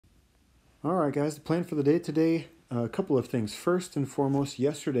All right, guys, the plan for the day today, a couple of things. First and foremost,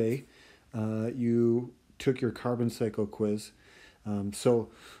 yesterday you took your carbon cycle quiz. So,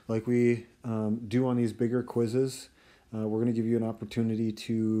 like we do on these bigger quizzes, we're going to give you an opportunity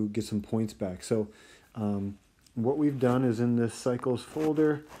to get some points back. So, what we've done is in this cycles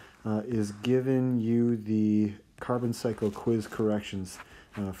folder is given you the carbon cycle quiz corrections.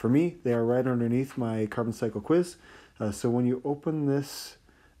 For me, they are right underneath my carbon cycle quiz. So when you open this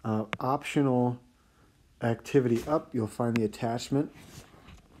optional activity up, you'll find the attachment,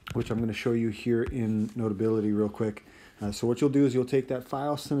 which I'm going to show you here in Notability real quick. So what you'll do is you'll take that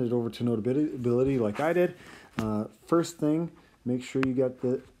file, send it over to Notability like I did. First thing, make sure you got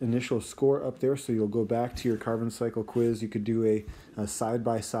the initial score up there, so you'll go back to your carbon cycle quiz. You could do a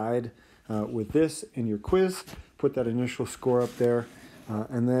side-by-side with this in your quiz, put that initial score up there,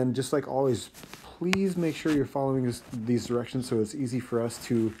 and then just like always, please make sure you're following these directions so it's easy for us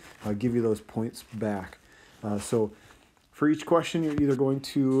to give you those points back. So for each question, you're either going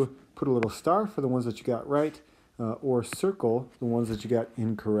to put a little star for the ones that you got right, or circle the ones that you got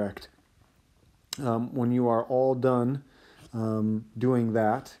incorrect. When you are all done doing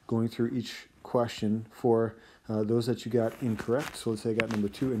that, going through each question for those that you got incorrect, so let's say I got number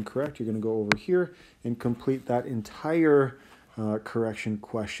 2 incorrect, you're going to go over here and complete that entire correction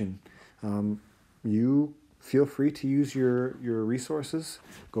question. You feel free to use your resources.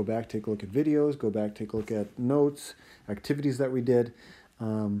 Go back, take a look at videos, go back, take a look at notes, activities that we did,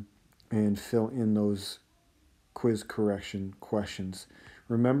 and fill in those quiz correction questions.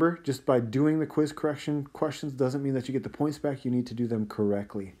 Remember, just by doing the quiz correction questions doesn't mean that you get the points back. You need to do them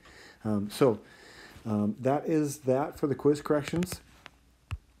correctly. That is that for the quiz corrections.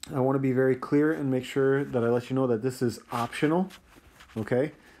 I want to be very clear and make sure that I let you know that this is optional,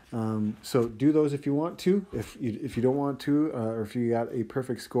 okay? So do those if you want to. If you don't want to, or if you got a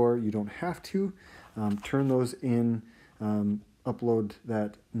perfect score, you don't have to. Turn those in, upload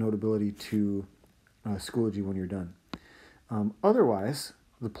that Notability to Schoology when you're done. Otherwise,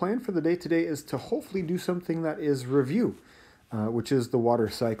 the plan for the day today is to hopefully do something that is review, which is the water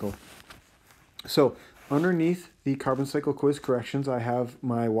cycle. So underneath the carbon cycle quiz corrections, I have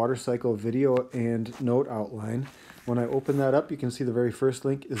my water cycle video and note outline. When I open that up, you can see the very first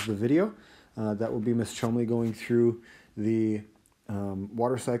link is the video. That will be Miss Chumley going through the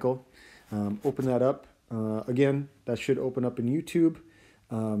water cycle. Open that up. Again, that should open up in YouTube.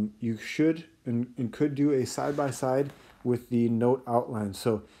 You should and could do a side-by-side with the note outline.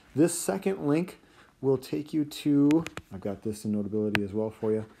 So this second link will take you to, I've got this in Notability as well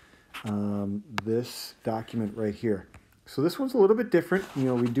for you, this document right here. So this one's a little bit different. You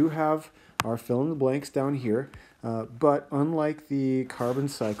know, we do have our fill in the blanks down here, but unlike the carbon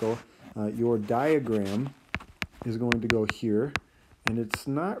cycle, your diagram is going to go here, and it's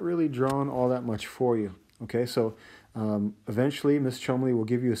not really drawn all that much for you. Okay, so eventually Miss Chumley will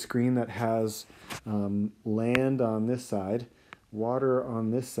give you a screen that has land on this side, water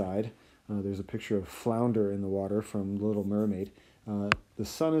on this side. There's a picture of flounder in the water from Little Mermaid. The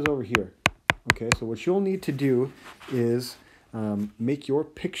sun is over here. Okay, so what you'll need to do is make your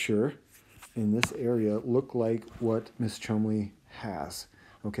picture in this area look like what Miss Chumley has.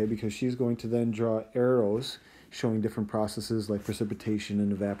 Okay, because she's going to then draw arrows showing different processes like precipitation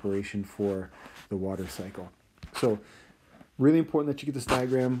and evaporation for the water cycle. So really important that you get this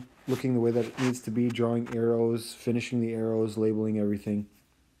diagram looking the way that it needs to be, drawing arrows, finishing the arrows, labeling everything.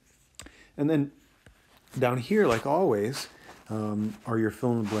 And then down here, like always, are your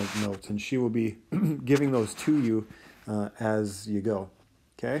fill-in-the-blank notes, and she will be giving those to you as you go.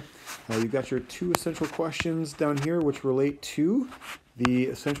 Okay, you've got your 2 essential questions down here, which relate to the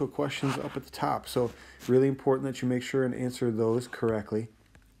essential questions up at the top. So really important that you make sure and answer those correctly.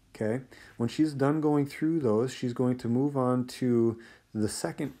 Okay, when she's done going through those, she's going to move on to the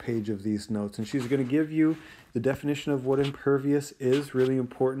second page of these notes, and she's going to give you the definition of what impervious is, really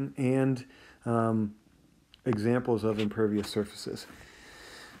important, and examples of impervious surfaces.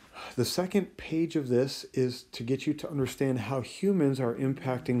 The second page of this is to get you to understand how humans are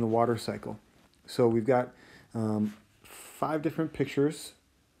impacting the water cycle. So we've got 5 different pictures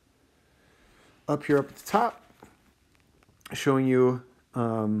up here up at the top showing you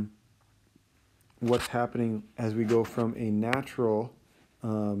what's happening as we go from a natural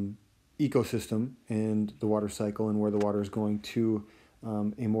ecosystem and the water cycle and where the water is going to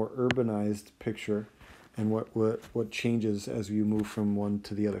a more urbanized picture, and what changes as you move from one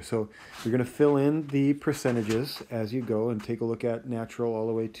to the other. So you're going to fill in the percentages as you go and take a look at natural all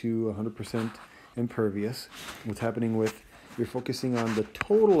the way to 100% impervious. What's happening with, you're focusing on the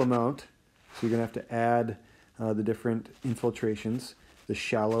total amount, so you're going to have to add the different infiltrations. the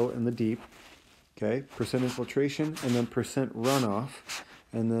shallow and the deep. Okay, percent infiltration, and then percent runoff,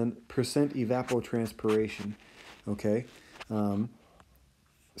 and then percent evapotranspiration. Okay,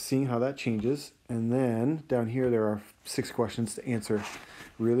 seeing how that changes, and then down here there are 6 questions to answer.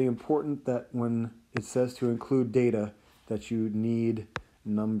 Really important that when it says to include data, that you need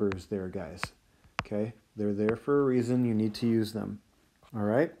numbers there, guys. Okay, they're there for a reason. You need to use them. All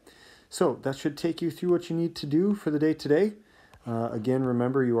right, so that should take you through what you need to do for the day today. Again,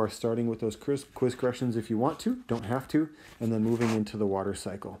 remember, you are starting with those quiz corrections if you want to, don't have to, and then moving into the water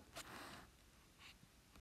cycle.